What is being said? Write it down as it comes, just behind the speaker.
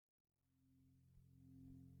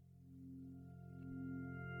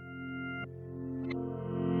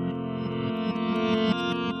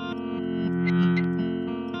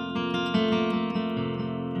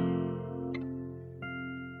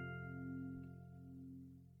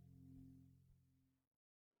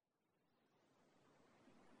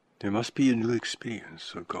There must be a new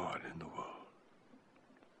experience of God in the world.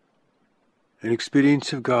 An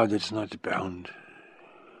experience of God that's not bound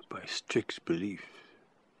by strict belief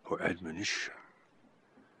or admonition.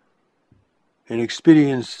 An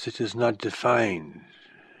experience that is not defined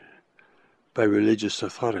by religious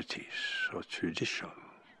authorities or tradition.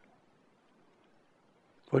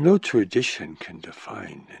 For no tradition can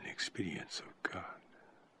define an experience of God.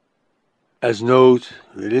 As no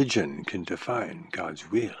religion can define God's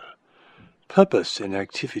will, purpose, and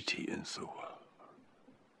activity in the world.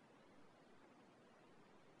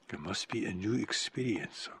 There must be a new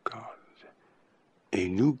experience of God, a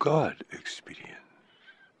new God experience.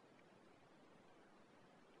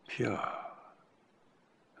 Pure,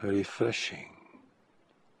 refreshing,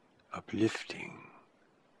 uplifting,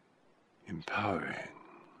 empowering.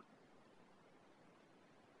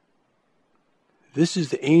 This is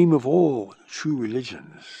the aim of all true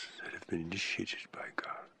religions that have been initiated by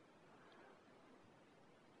God.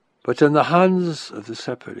 But in the hands of the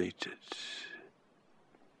separated,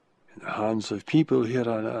 in the hands of people here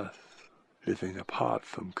on earth, living apart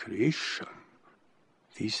from creation,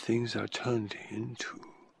 these things are turned into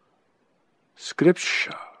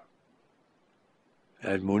scripture,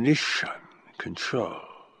 admonition, control,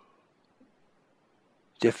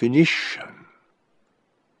 definition,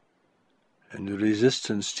 and the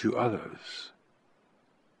resistance to others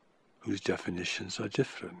whose definitions are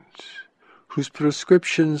different, whose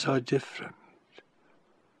prescriptions are different,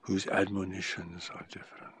 whose admonitions are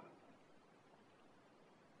different.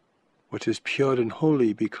 What is pure and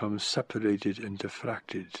holy becomes separated and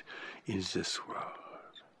diffracted in this world.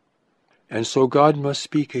 And so God must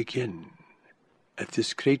speak again at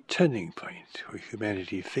this great turning point where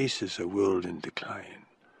humanity faces a world in decline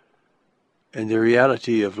and the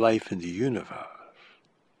reality of life in the universe,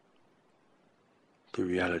 the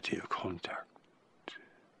reality of contact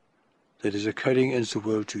that is occurring in the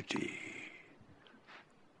world today.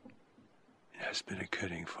 It has been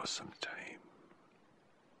occurring for some time.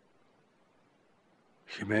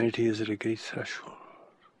 Humanity is at a great threshold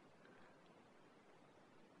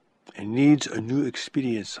and needs a new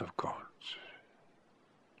experience of God.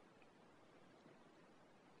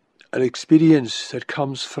 An experience that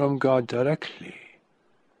comes from God directly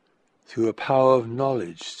through a power of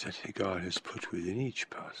knowledge that God has put within each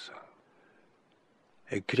person.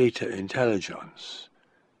 A greater intelligence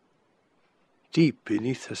deep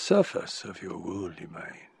beneath the surface of your worldly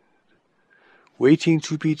mind, waiting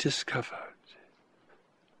to be discovered.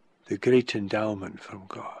 The great endowment from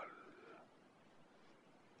God,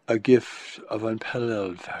 a gift of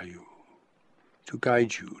unparalleled value to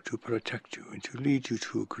guide you, to protect you, and to lead you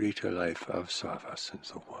to a greater life of service in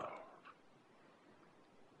the world.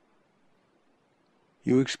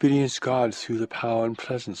 You experience God through the power and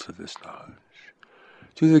presence of this knowledge,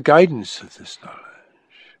 through the guidance of this knowledge.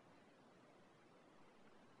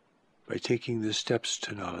 By taking the steps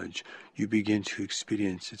to knowledge, you begin to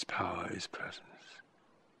experience its power, its presence.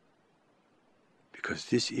 Because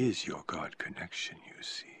this is your God connection, you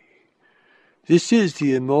see. This is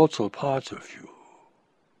the immortal part of you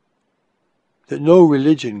that no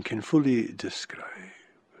religion can fully describe.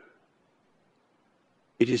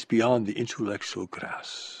 It is beyond the intellectual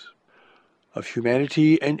grasp of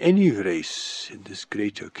humanity and any race in this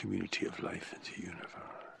greater community of life in the universe.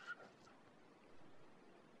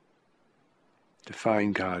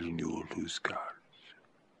 Define God and you will lose God.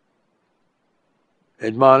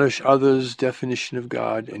 Admonish others' definition of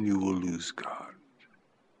God and you will lose God.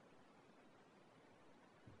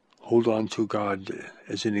 Hold on to God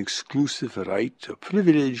as an exclusive right or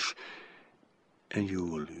privilege and you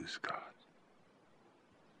will lose God.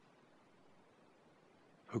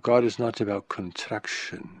 For God is not about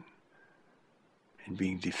contraction and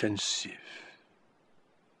being defensive,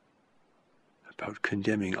 about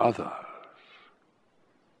condemning others.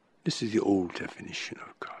 This is the old definition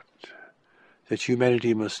of God that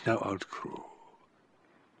humanity must now outgrow.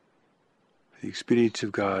 The experience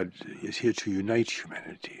of God is here to unite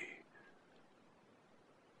humanity,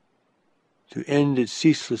 to end its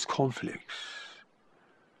ceaseless conflicts,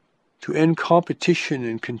 to end competition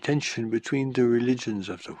and contention between the religions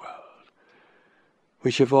of the world,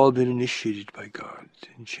 which have all been initiated by God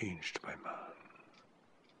and changed by man.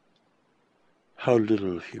 How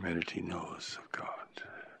little humanity knows of God,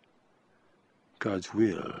 God's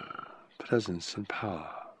will, presence, and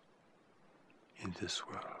power in this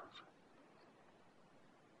world.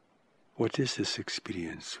 What is this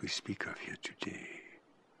experience we speak of here today?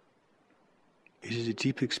 It is a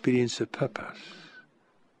deep experience of purpose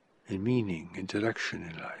and meaning and direction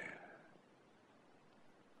in life.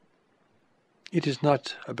 It is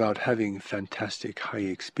not about having fantastic high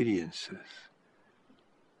experiences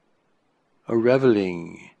or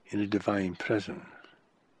reveling in a divine presence.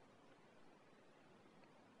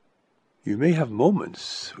 You may have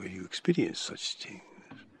moments where you experience such things,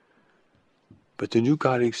 but the new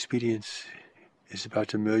God experience is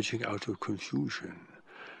about emerging out of confusion,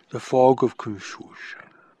 the fog of confusion,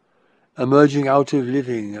 emerging out of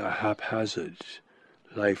living a haphazard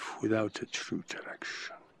life without a true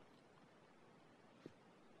direction.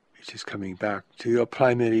 It is coming back to your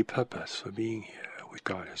primary purpose for being here, which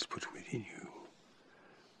God has put within you,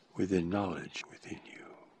 within knowledge within you.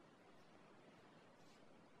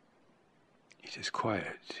 It is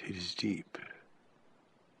quiet, it is deep,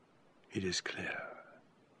 it is clear,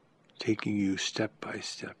 taking you step by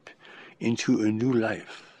step into a new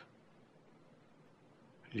life,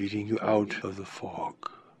 leading you out of the fog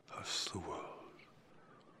of the world.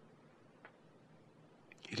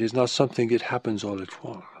 It is not something that happens all at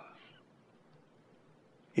once.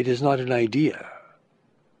 It is not an idea.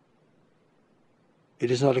 It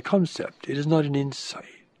is not a concept. It is not an insight.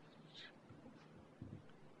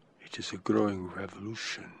 It is a growing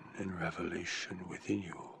revolution and revelation within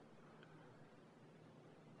you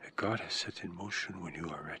that God has set in motion when you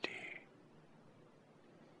are ready.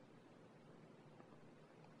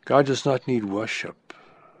 God does not need worship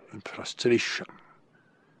and prostration.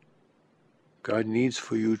 God needs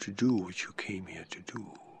for you to do what you came here to do,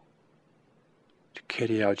 to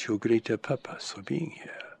carry out your greater purpose for being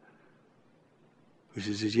here, which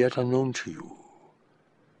is as yet unknown to you,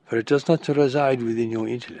 for it does not reside within your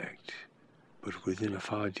intellect, but within a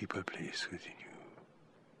far deeper place within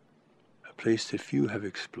you, a place that few have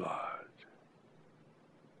explored.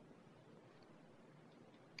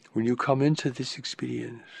 When you come into this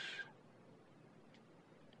experience,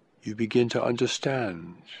 you begin to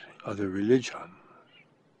understand other religions,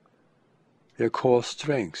 their core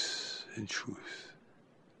strengths and truth,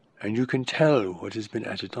 and you can tell what has been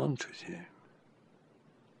added on to them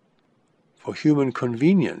for human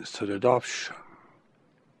convenience or adoption,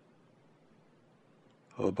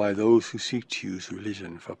 or by those who seek to use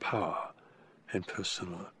religion for power and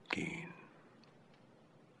personal gain.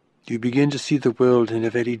 You begin to see the world in a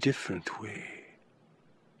very different way.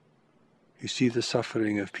 You see the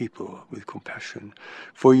suffering of people with compassion,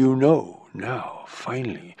 for you know now,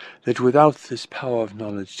 finally, that without this power of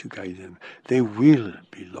knowledge to guide them, they will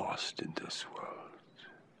be lost in this world,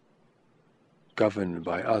 governed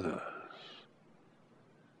by others,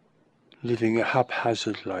 living a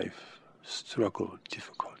haphazard life, struggle,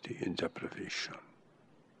 difficulty, and deprivation.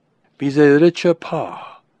 Be they rich or poor,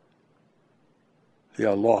 they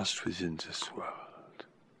are lost within this world,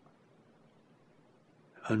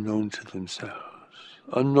 unknown to themselves,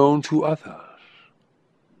 unknown to others,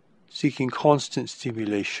 seeking constant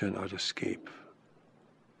stimulation or escape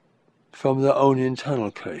from their own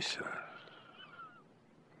internal crisis.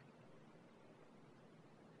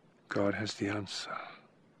 God has the answer,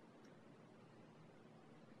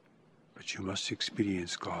 but you must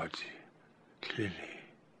experience God clearly,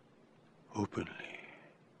 openly,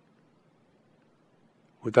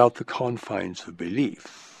 without the confines of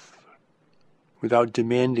belief, without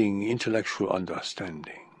demanding intellectual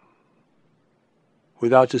understanding,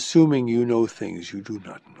 without assuming you know things you do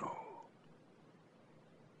not know,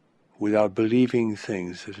 without believing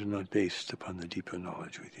things that are not based upon the deeper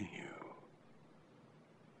knowledge within you.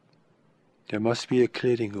 There must be a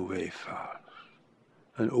clearing away first,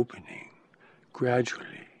 an opening,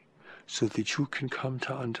 gradually, so that you can come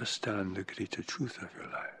to understand the greater truth of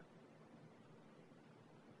your life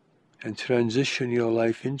and transition your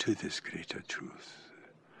life into this greater truth,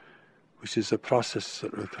 which is a process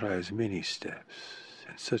that requires many steps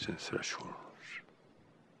and certain thresholds.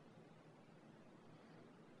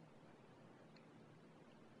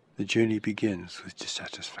 The journey begins with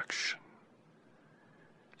dissatisfaction.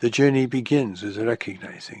 The journey begins with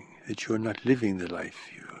recognizing that you are not living the life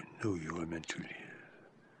you know you are meant to live.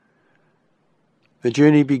 The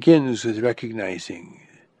journey begins with recognizing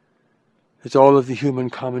that all of the human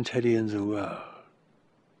commentary in the world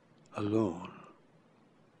alone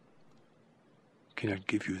cannot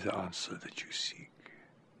give you the answer that you seek.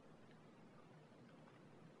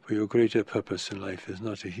 For your greater purpose in life is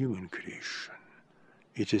not a human creation,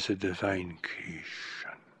 it is a divine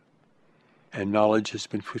creation. And knowledge has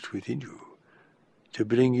been put within you to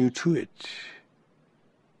bring you to it,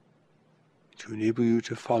 to enable you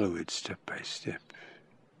to follow it step by step.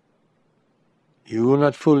 You will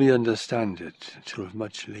not fully understand it until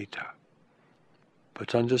much later,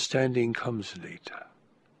 but understanding comes later,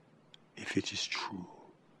 if it is true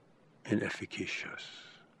and efficacious.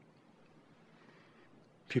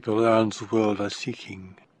 People around the world are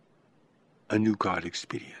seeking a new God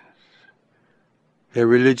experience. Their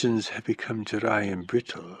religions have become dry and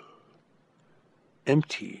brittle,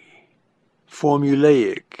 empty,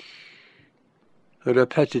 formulaic,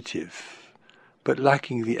 repetitive, but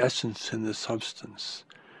lacking the essence and the substance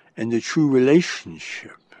and the true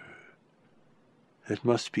relationship that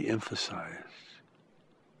must be emphasized,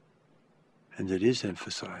 and that is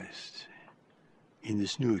emphasized in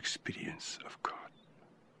this new experience of God.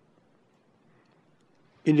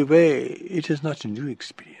 In a way, it is not a new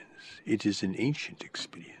experience, it is an ancient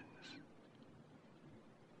experience.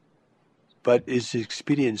 But it's an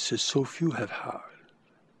experience that so few have had,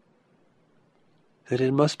 that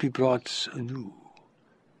it must be brought anew,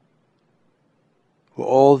 where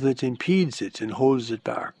all that impedes it and holds it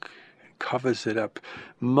back and covers it up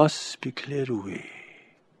must be cleared away.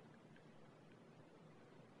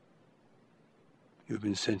 You've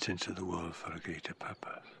been sent into the world for a greater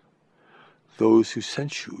purpose. Those who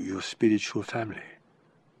sent you, your spiritual family,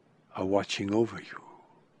 are watching over you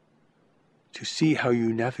to see how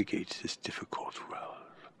you navigate this difficult world,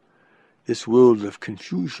 this world of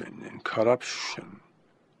confusion and corruption,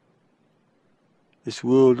 this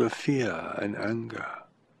world of fear and anger.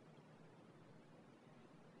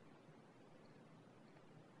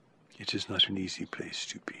 It is not an easy place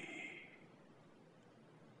to be.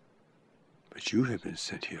 But you have been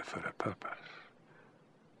sent here for a purpose,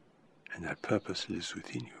 and that purpose lives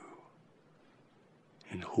within you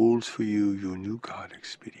and holds for you your new God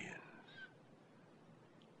experience.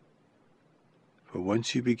 For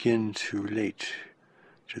once you begin to relate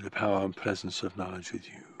to the power and presence of knowledge with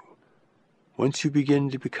you, once you begin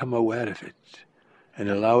to become aware of it and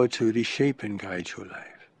allow it to reshape and guide your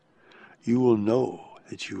life, you will know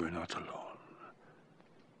that you are not alone.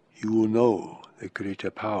 You will know that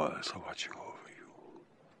greater powers are watching over you.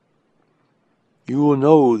 You will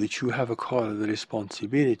know that you have a call of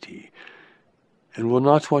responsibility and will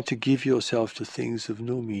not want to give yourself to things of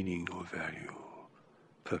no meaning or value,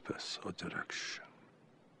 purpose or direction.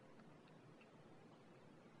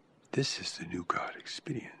 This is the new God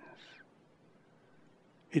experience.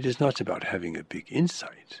 It is not about having a big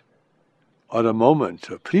insight or a moment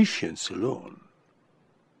of prescience alone.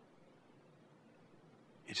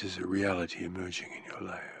 It is a reality emerging in your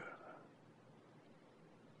life.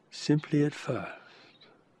 Simply at first,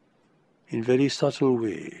 in very subtle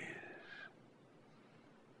ways,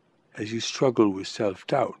 as you struggle with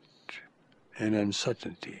self-doubt and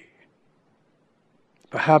uncertainty.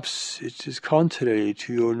 Perhaps it is contrary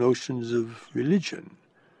to your notions of religion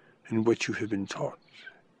and what you have been taught.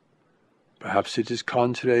 Perhaps it is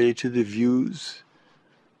contrary to the views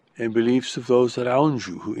and beliefs of those around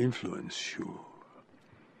you who influence you.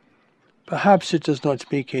 Perhaps it does not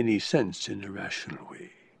make any sense in a rational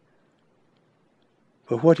way.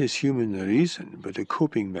 But what is human reason but a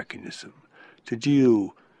coping mechanism to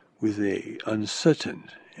deal with an uncertain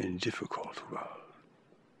and difficult world?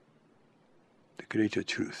 The greater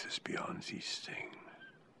truth is beyond these things.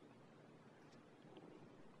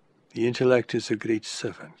 The intellect is a great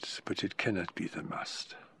servant, but it cannot be the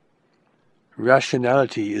master.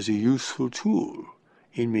 Rationality is a useful tool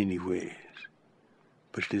in many ways,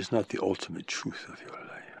 but it is not the ultimate truth of your life.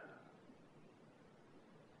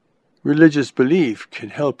 Religious belief can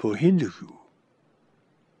help or hinder you,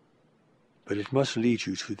 but it must lead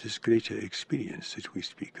you to this greater experience that we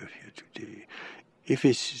speak of here today, if it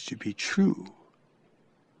is to be true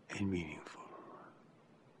and meaningful.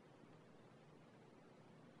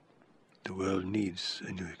 The world needs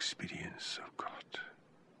a new experience of God.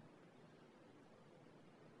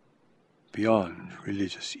 Beyond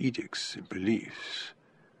religious edicts and beliefs,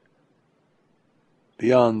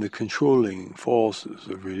 beyond the controlling forces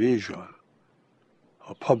of religion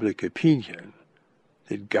or public opinion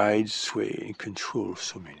that guides, sway, and control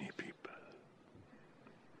so many people.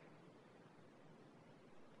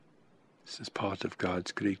 This is part of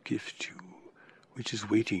God's great gift to you, which is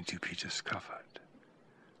waiting to be discovered,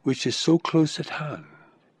 which is so close at hand,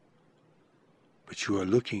 but you are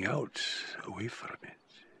looking out away from it.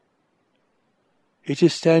 It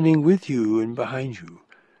is standing with you and behind you,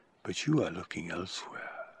 but you are looking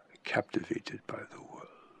elsewhere, captivated by the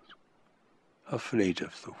world, afraid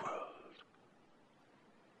of the world,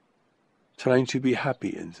 trying to be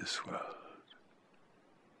happy in this world.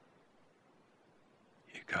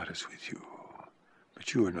 Yet God is with you,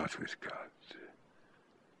 but you are not with God.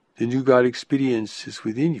 The new God experience is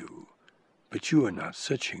within you, but you are not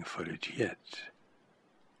searching for it yet.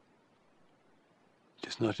 It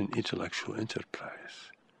is not an intellectual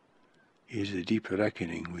enterprise. It is a deep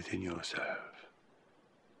reckoning within yourself,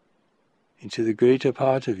 into the greater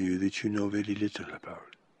part of you that you know very little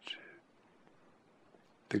about.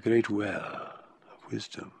 the great well of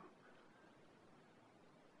wisdom,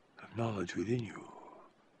 of knowledge within you,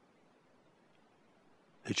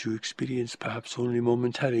 that you experience perhaps only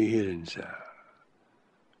momentarily here and there,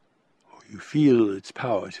 or you feel its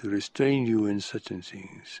power to restrain you in certain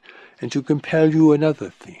things and to compel you in other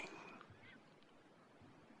things.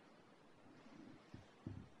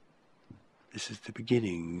 This is the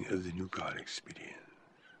beginning of the new God experience.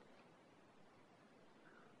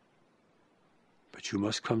 But you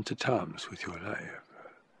must come to terms with your life.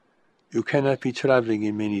 You cannot be traveling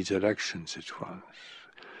in many directions at once.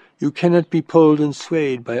 You cannot be pulled and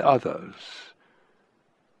swayed by others,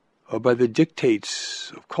 or by the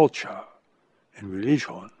dictates of culture and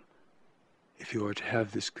religion, if you are to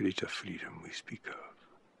have this greater freedom we speak of.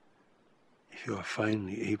 If you are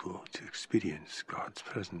finally able to experience God's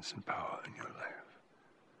presence and power in your life,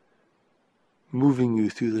 moving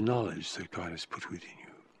you through the knowledge that God has put within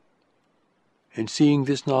you, and seeing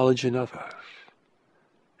this knowledge in others,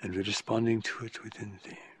 and responding to it within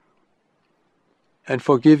them, and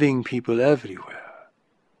forgiving people everywhere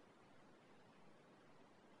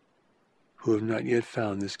who have not yet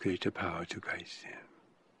found this greater power to guide them.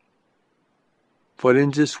 For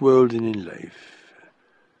in this world and in life,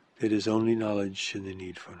 there is only knowledge and the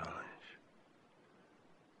need for knowledge.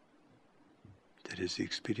 That is the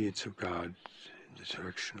experience of God, in the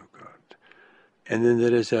direction of God. And then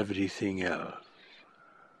there is everything else.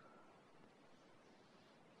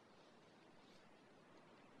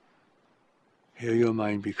 Here your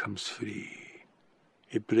mind becomes free.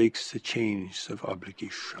 It breaks the chains of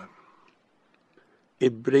obligation.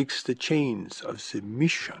 It breaks the chains of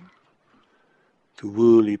submission to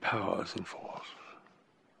worldly powers and force.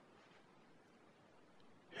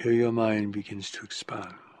 Here your mind begins to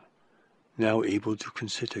expand, now able to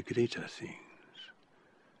consider greater things,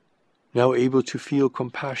 now able to feel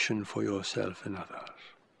compassion for yourself and others,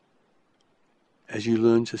 as you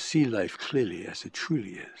learn to see life clearly as it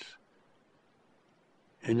truly is,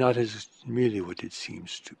 and not as merely what it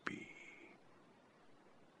seems to be.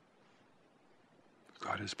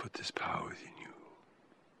 God has put this power within you.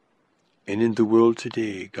 And in the world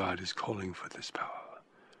today, God is calling for this power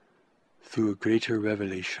through a greater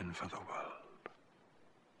revelation for the world.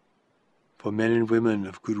 For men and women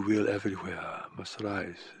of goodwill everywhere must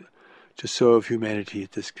rise to serve humanity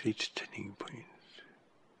at this great turning point,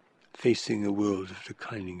 facing a world of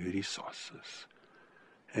declining resources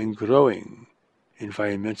and growing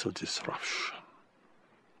environmental disruption,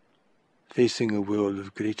 facing a world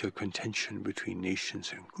of greater contention between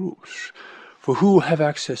nations and groups for who have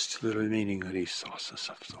access to the remaining resources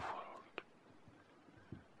of the world.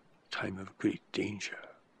 Time of great danger,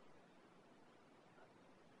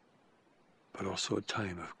 but also a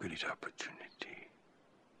time of great opportunity.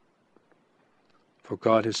 For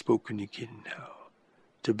God has spoken again now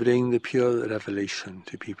to bring the pure revelation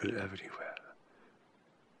to people everywhere,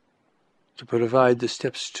 to provide the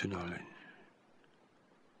steps to knowledge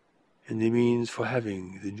and the means for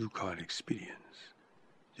having the new God experience,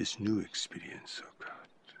 this new experience of God.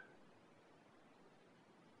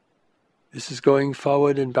 This is going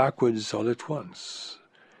forward and backwards all at once.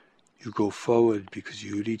 You go forward because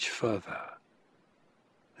you reach further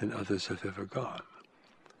than others have ever gone.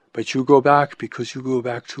 But you go back because you go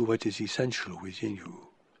back to what is essential within you,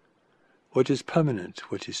 what is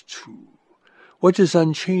permanent, what is true, what is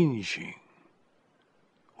unchanging,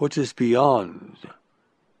 what is beyond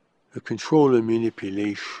the control and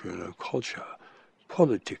manipulation of culture,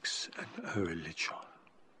 politics, and religion.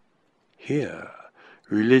 Here,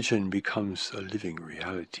 religion becomes a living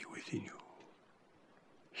reality within you.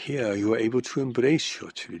 Here you are able to embrace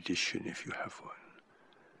your tradition if you have one.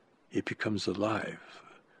 It becomes alive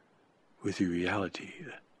with the reality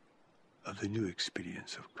of the new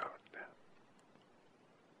experience of God.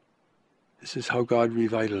 This is how God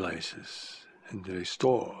revitalizes and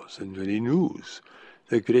restores and renews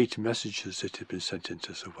the great messages that have been sent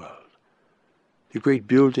into the world, the great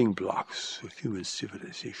building blocks of human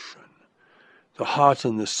civilization, the heart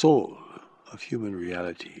and the soul of human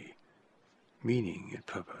reality, meaning and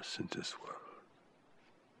purpose in this world.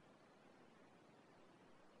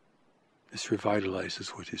 This revitalizes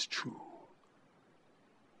what is true.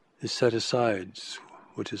 This set aside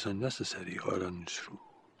what is unnecessary or untrue.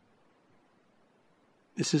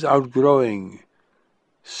 This is outgrowing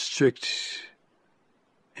strict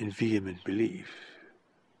and vehement belief,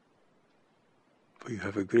 for you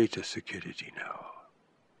have a greater security now,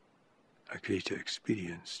 a greater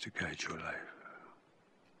experience to guide your life.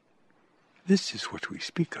 This is what we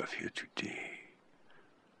speak of here today.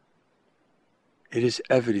 It is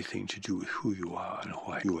everything to do with who you are and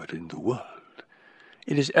why you are in the world.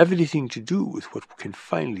 It has everything to do with what can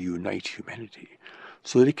finally unite humanity,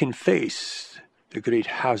 so that it can face the great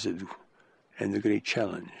hazard and the great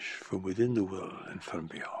challenge from within the world and from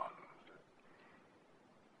beyond.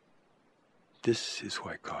 This is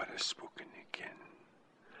why God has spoken again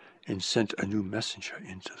and sent a new messenger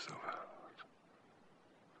into the world.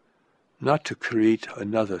 Not to create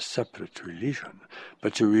another separate religion,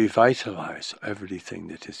 but to revitalize everything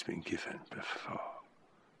that has been given before.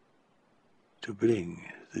 To bring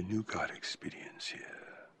the new God experience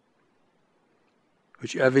here,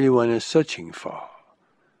 which everyone is searching for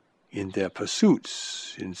in their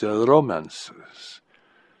pursuits, in their romances,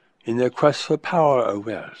 in their quest for power or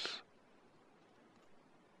wealth.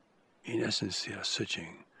 In essence, they are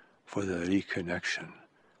searching for the reconnection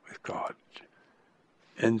with God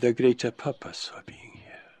and the greater purpose for being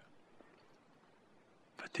here.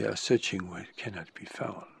 But they are searching where it cannot be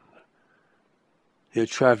found. They are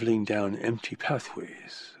traveling down empty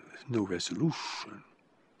pathways with no resolution.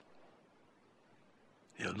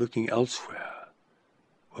 They are looking elsewhere,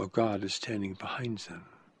 while God is standing behind them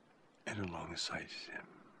and alongside them.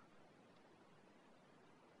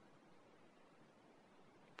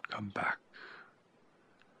 Come back.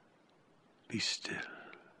 Be still.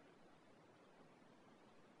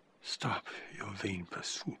 Stop your vain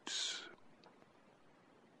pursuits.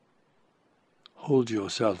 Hold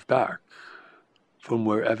yourself back from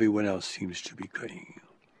where everyone else seems to be going,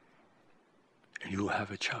 and you will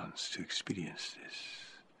have a chance to experience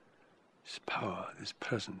this power, this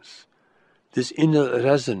presence, this inner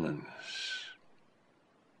resonance.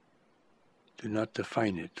 Do not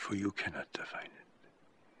define it, for you cannot define it.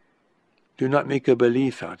 Do not make a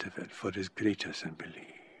belief out of it, for it is greater than belief.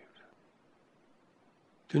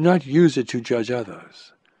 Do not use it to judge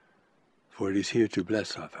others, for it is here to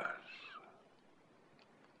bless others.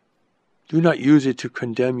 Do not use it to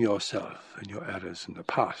condemn yourself and your errors in the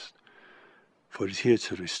past, for it is here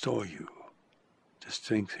to restore you, to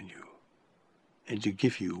strengthen you, and to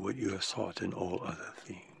give you what you have sought in all other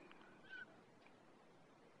things.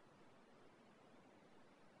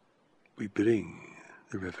 We bring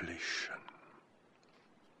the revelation,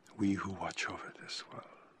 we who watch over this world.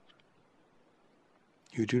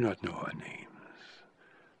 You do not know our names,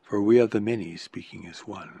 for we are the many speaking as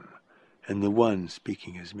one, and the one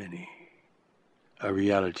speaking as many. A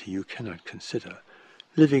reality you cannot consider,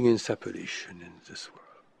 living in separation in this world.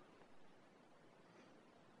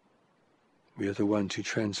 We are the ones who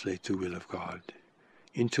translate the will of God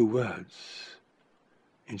into words,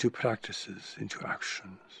 into practices, into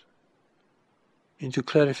actions, into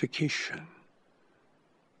clarification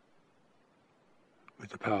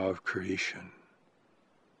with the power of creation.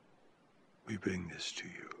 We bring this to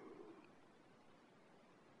you.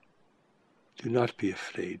 Do not be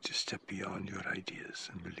afraid to step beyond your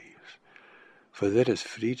ideas and beliefs, for there is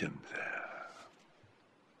freedom there.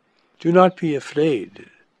 Do not be afraid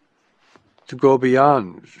to go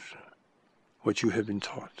beyond what you have been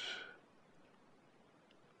taught,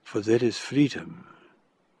 for there is freedom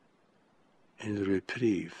and the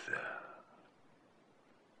reprieve there.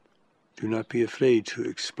 Do not be afraid to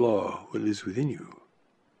explore what is within you,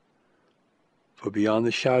 for beyond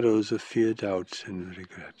the shadows of fear, doubt, and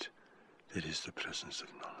regret, there is the presence of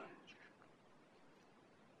knowledge.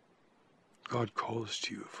 God calls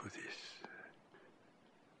to you for this.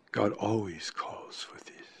 God always calls for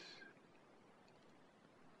this.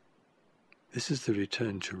 This is the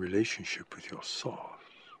return to relationship with your source,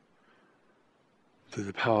 through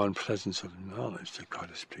the power and presence of knowledge that God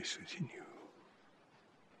has placed within you.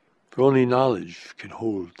 For only knowledge can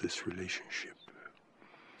hold this relationship.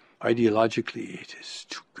 Ideologically, it is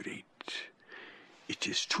too great. It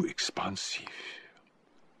is too expansive.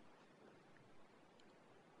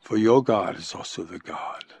 For your God is also the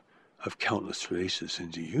God of countless races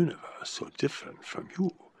in the universe, so different from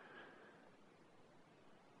you.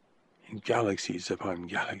 In galaxies upon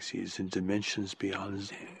galaxies, in dimensions beyond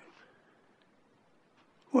them.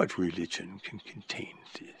 What religion can contain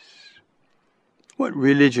this? What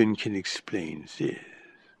religion can explain this?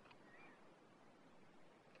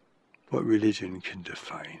 What religion can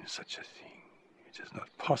define such a thing? It is not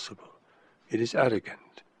possible. It is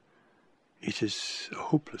arrogant. It is a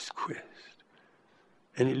hopeless quest.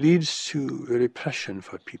 And it leads to repression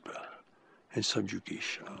for people and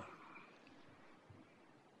subjugation.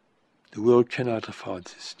 The world cannot afford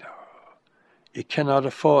this now. It cannot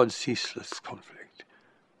afford ceaseless conflict,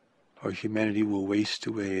 or humanity will waste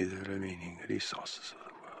away the remaining resources of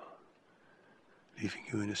the world, leaving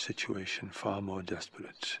you in a situation far more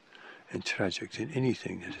desperate and tragic than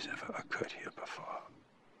anything that has ever occurred here before.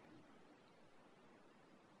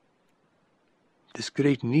 This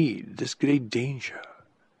great need, this great danger,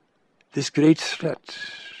 This great threat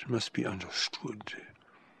must be understood,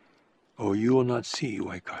 or you will not see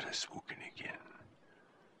why God has spoken again.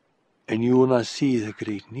 And you will not see the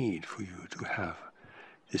great need for you to have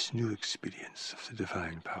this new experience of the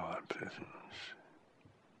divine power and presence.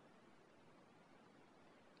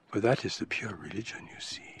 For that is the pure religion, you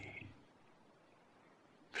see,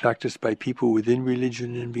 practiced by people within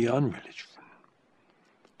religion and beyond religion,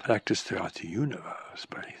 practiced throughout the universe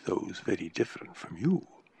by those very different from you,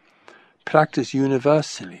 practiced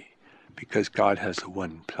universally because God has a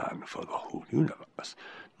one plan for the whole universe,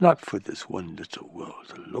 not for this one little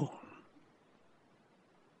world alone.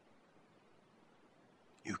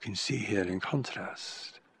 You can see here in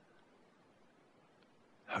contrast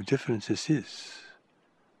how different this is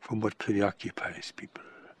from what preoccupies people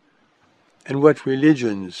and what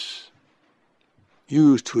religions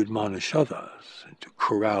use to admonish others and to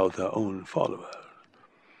corral their own followers.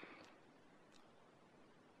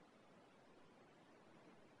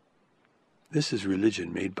 This is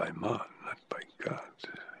religion made by man, not by God.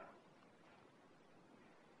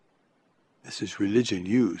 This is religion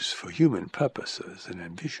used for human purposes and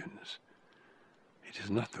ambitions. It is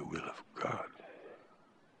not the will of God.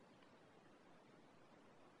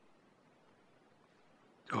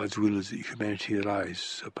 God's will is that humanity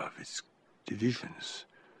rise above its divisions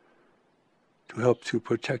to help to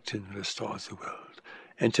protect and restore the world,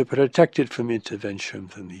 and to protect it from intervention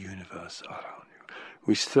from the universe around you,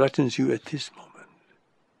 which threatens you at this moment,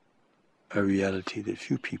 a reality that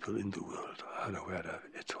few people in the world are aware of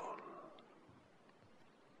at all.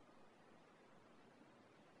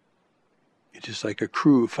 It is like a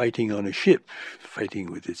crew fighting on a ship,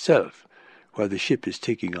 fighting with itself, while the ship is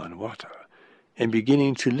taking on water and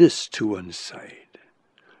beginning to list to one side.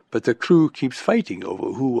 But the crew keeps fighting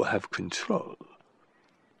over who will have control,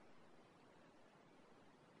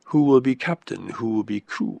 who will be captain, who will be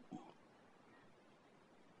crew,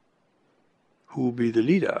 who will be the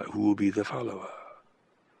leader, who will be the follower.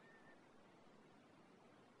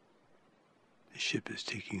 The ship is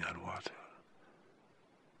taking on water.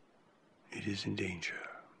 It is in danger.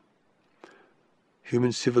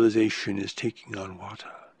 Human civilization is taking on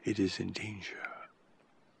water. It is in danger.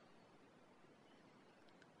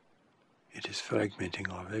 It is fragmenting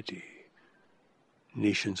already.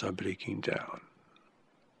 Nations are breaking down.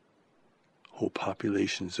 Whole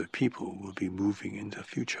populations of people will be moving in the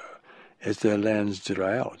future as their lands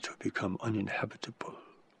dry out or become uninhabitable.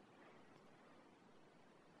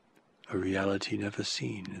 A reality never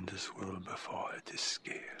seen in this world before at this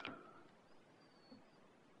scale.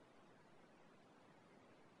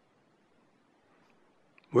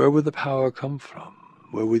 Where will the power come from?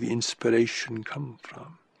 Where will the inspiration come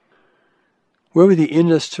from? Where will the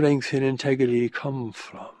inner strength and integrity come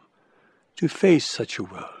from to face such a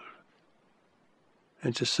world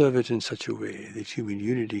and to serve it in such a way that human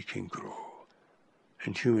unity can grow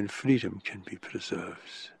and human freedom can be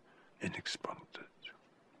preserved and expanded?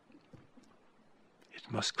 It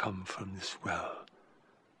must come from this well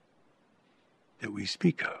that we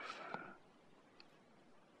speak of.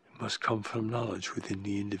 It must come from knowledge within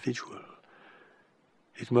the individual.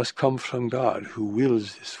 It must come from God, who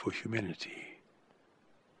wills this for humanity.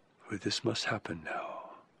 For this must happen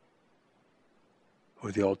now,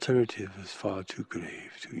 or the alternative is far too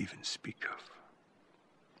grave to even speak of.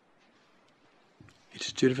 It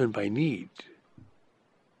is driven by need.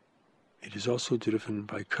 It is also driven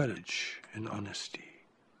by courage and honesty.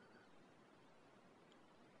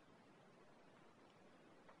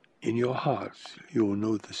 In your heart, you will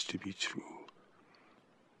know this to be true.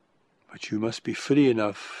 But you must be free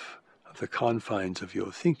enough of the confines of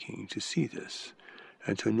your thinking to see this,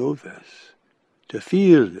 and to know this, to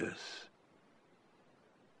feel this,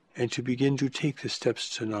 and to begin to take the steps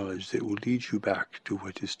to knowledge that will lead you back to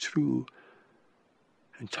what is true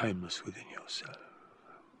and timeless within yourself.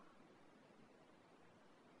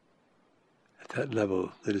 At that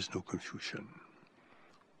level, there is no confusion.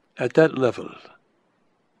 At that level,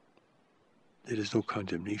 there is no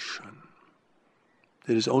condemnation.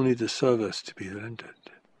 There is only the service to be rendered.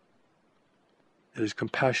 There is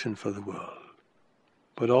compassion for the world,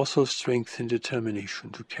 but also strength and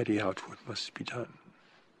determination to carry out what must be done.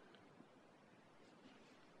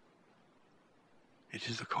 It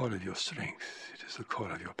is the core of your strength. It is the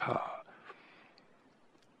core of your power.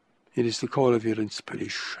 It is the core of your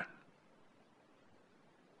inspiration.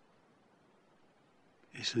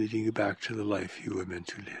 It is leading you back to the life you were meant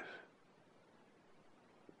to live.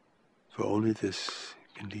 For only this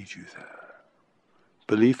can lead you there.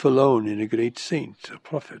 Belief alone in a great saint, a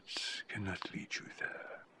prophet, cannot lead you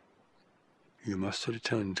there. You must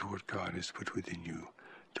return to what God has put within you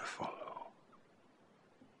to follow.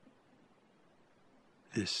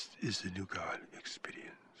 This is the New God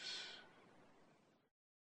experience.